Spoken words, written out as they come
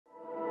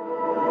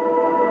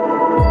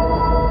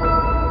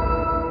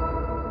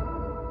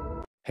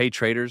Hey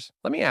traders,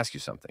 let me ask you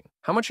something.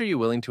 How much are you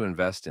willing to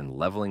invest in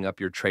leveling up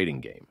your trading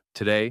game?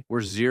 Today, we're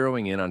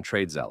zeroing in on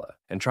TradeZella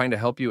and trying to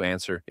help you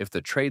answer if the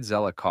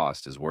TradeZella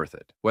cost is worth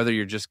it. Whether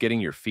you're just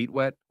getting your feet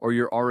wet or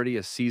you're already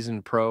a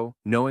seasoned pro,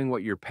 knowing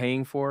what you're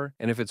paying for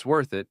and if it's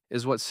worth it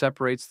is what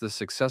separates the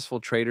successful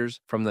traders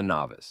from the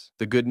novice.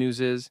 The good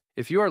news is,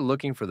 if you are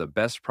looking for the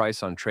best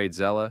price on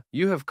TradeZella,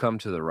 you have come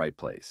to the right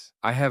place.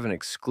 I have an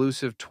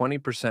exclusive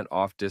 20%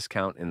 off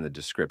discount in the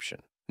description.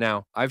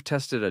 Now, I've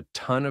tested a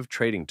ton of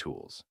trading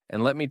tools,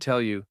 and let me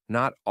tell you,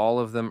 not all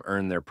of them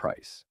earn their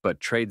price. But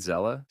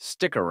TradeZella,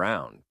 stick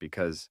around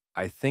because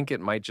I think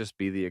it might just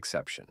be the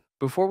exception.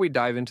 Before we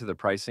dive into the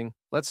pricing,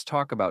 let's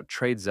talk about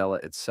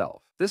TradeZella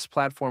itself. This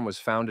platform was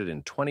founded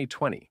in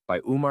 2020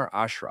 by Umar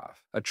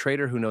Ashraf, a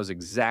trader who knows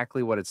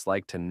exactly what it's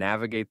like to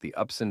navigate the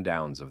ups and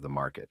downs of the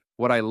market.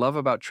 What I love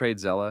about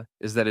TradeZella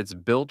is that it's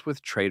built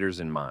with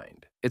traders in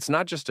mind. It's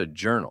not just a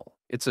journal,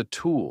 it's a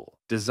tool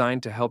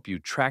designed to help you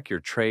track your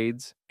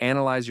trades,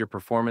 analyze your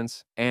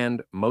performance,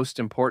 and, most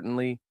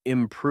importantly,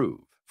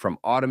 improve. From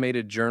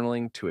automated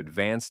journaling to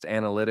advanced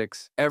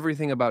analytics,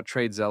 everything about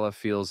TradeZella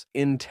feels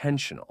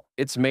intentional.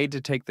 It's made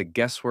to take the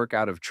guesswork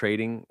out of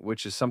trading,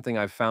 which is something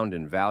I've found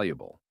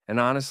invaluable. And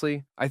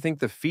honestly, I think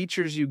the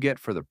features you get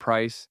for the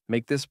price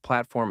make this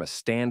platform a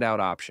standout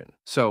option.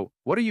 So,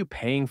 what are you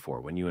paying for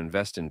when you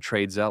invest in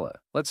TradeZella?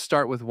 Let's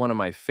start with one of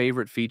my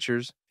favorite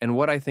features and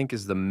what I think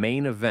is the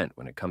main event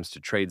when it comes to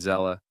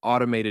TradeZella: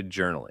 automated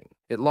journaling.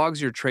 It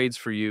logs your trades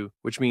for you,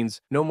 which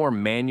means no more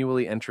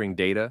manually entering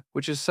data,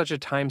 which is such a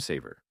time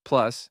saver.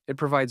 Plus, it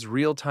provides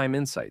real-time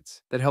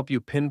insights that help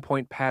you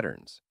pinpoint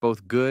patterns,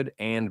 both good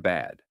and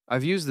bad.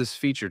 I've used this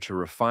feature to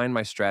refine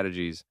my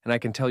strategies, and I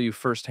can tell you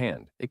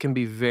firsthand, it can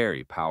be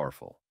very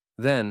powerful.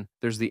 Then,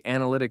 there's the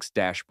analytics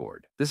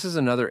dashboard. This is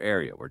another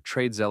area where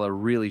TradeZella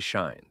really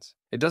shines.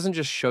 It doesn't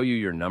just show you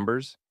your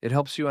numbers, it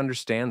helps you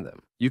understand them.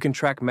 You can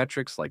track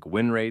metrics like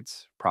win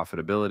rates,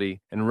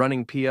 profitability, and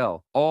running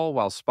PL, all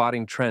while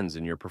spotting trends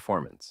in your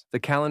performance. The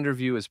calendar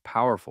view is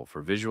powerful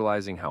for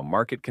visualizing how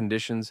market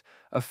conditions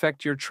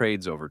affect your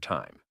trades over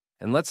time.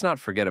 And let's not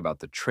forget about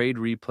the trade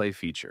replay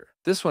feature.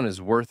 This one is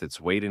worth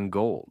its weight in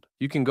gold.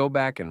 You can go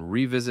back and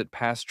revisit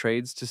past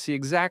trades to see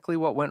exactly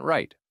what went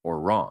right or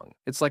wrong.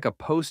 It's like a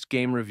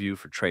post-game review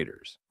for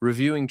traders.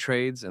 Reviewing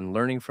trades and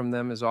learning from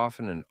them is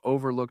often an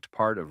overlooked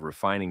part of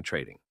refining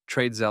trading.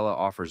 TradeZella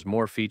offers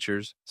more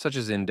features, such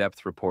as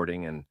in-depth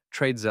reporting and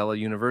TradeZella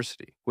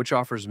University, which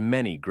offers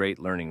many great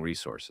learning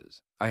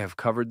resources. I have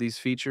covered these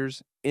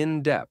features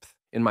in depth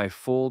in my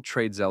full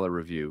TradeZella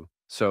review,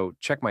 so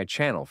check my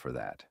channel for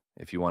that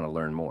if you want to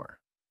learn more.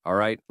 All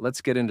right,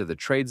 let's get into the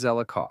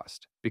TradeZella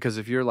cost, because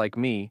if you're like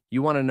me,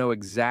 you want to know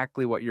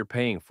exactly what you're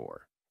paying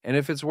for and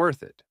if it's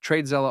worth it.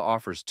 TradeZella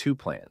offers two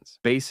plans,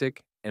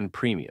 Basic and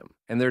Premium,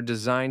 and they're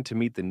designed to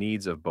meet the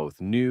needs of both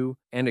new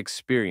and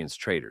experienced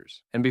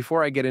traders. And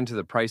before I get into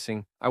the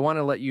pricing, I want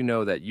to let you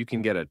know that you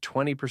can get a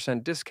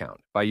 20%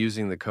 discount by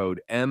using the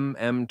code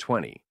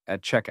MM20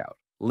 at checkout.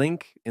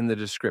 Link in the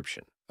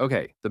description.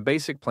 Okay, the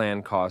basic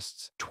plan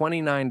costs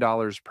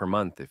 $29 per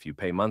month if you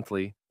pay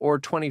monthly, or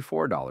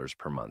 $24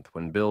 per month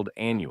when billed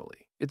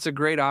annually. It's a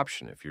great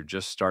option if you're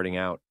just starting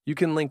out. You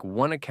can link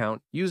one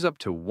account, use up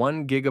to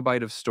 1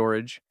 gigabyte of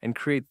storage, and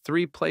create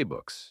 3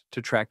 playbooks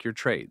to track your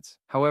trades.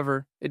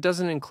 However, it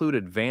doesn't include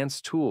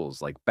advanced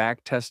tools like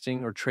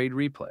backtesting or trade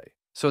replay,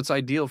 so it's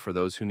ideal for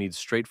those who need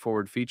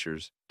straightforward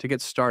features to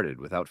get started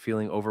without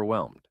feeling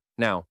overwhelmed.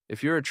 Now,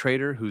 if you're a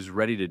trader who's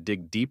ready to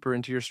dig deeper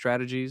into your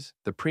strategies,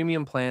 the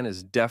premium plan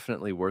is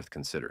definitely worth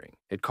considering.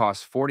 It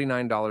costs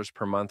 $49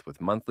 per month with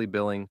monthly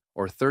billing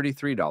or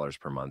 $33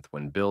 per month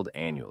when billed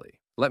annually.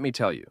 Let me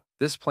tell you,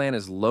 this plan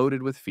is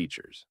loaded with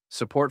features,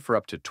 support for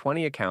up to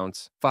 20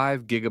 accounts,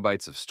 5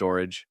 gigabytes of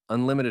storage,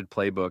 unlimited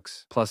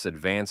playbooks, plus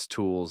advanced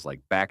tools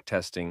like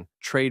backtesting,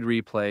 trade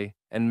replay,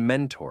 and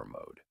mentor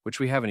mode, which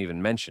we haven't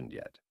even mentioned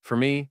yet. For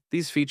me,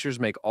 these features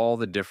make all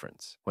the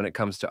difference when it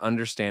comes to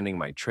understanding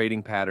my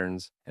trading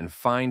patterns and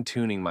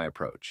fine-tuning my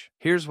approach.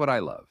 Here's what I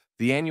love.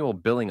 The annual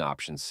billing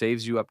option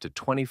saves you up to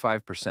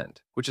 25%,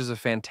 which is a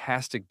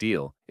fantastic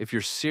deal if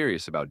you're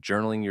serious about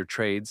journaling your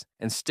trades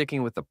and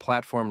sticking with the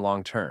platform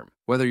long-term.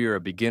 Whether you're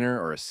a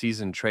beginner or a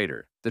seasoned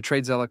trader, the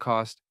TradeZella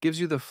cost gives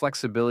you the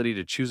flexibility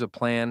to choose a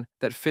plan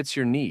that fits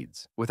your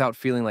needs without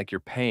feeling like you're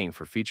paying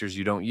for features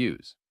you don't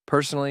use.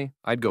 Personally,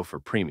 I'd go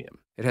for Premium.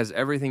 It has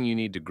everything you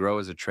need to grow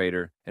as a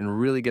trader and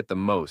really get the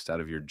most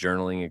out of your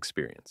journaling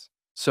experience.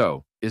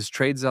 So, is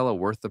TradeZella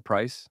worth the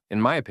price?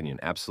 In my opinion,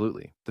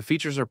 absolutely. The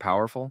features are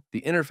powerful,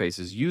 the interface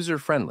is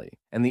user-friendly,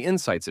 and the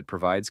insights it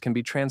provides can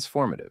be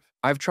transformative.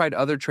 I've tried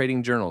other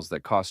trading journals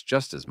that cost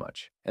just as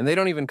much, and they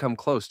don't even come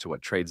close to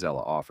what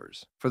TradeZella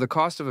offers. For the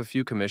cost of a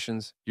few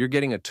commissions, you're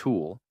getting a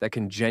tool that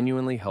can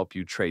genuinely help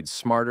you trade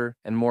smarter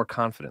and more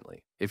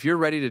confidently. If you're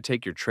ready to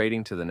take your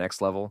trading to the next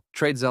level,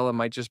 TradeZella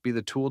might just be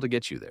the tool to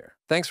get you there.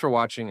 Thanks for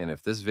watching, and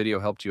if this video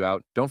helped you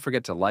out, don't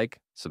forget to like,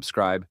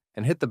 subscribe,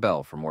 and hit the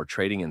bell for more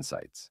trading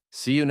insights.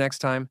 See you next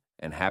time,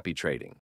 and happy trading.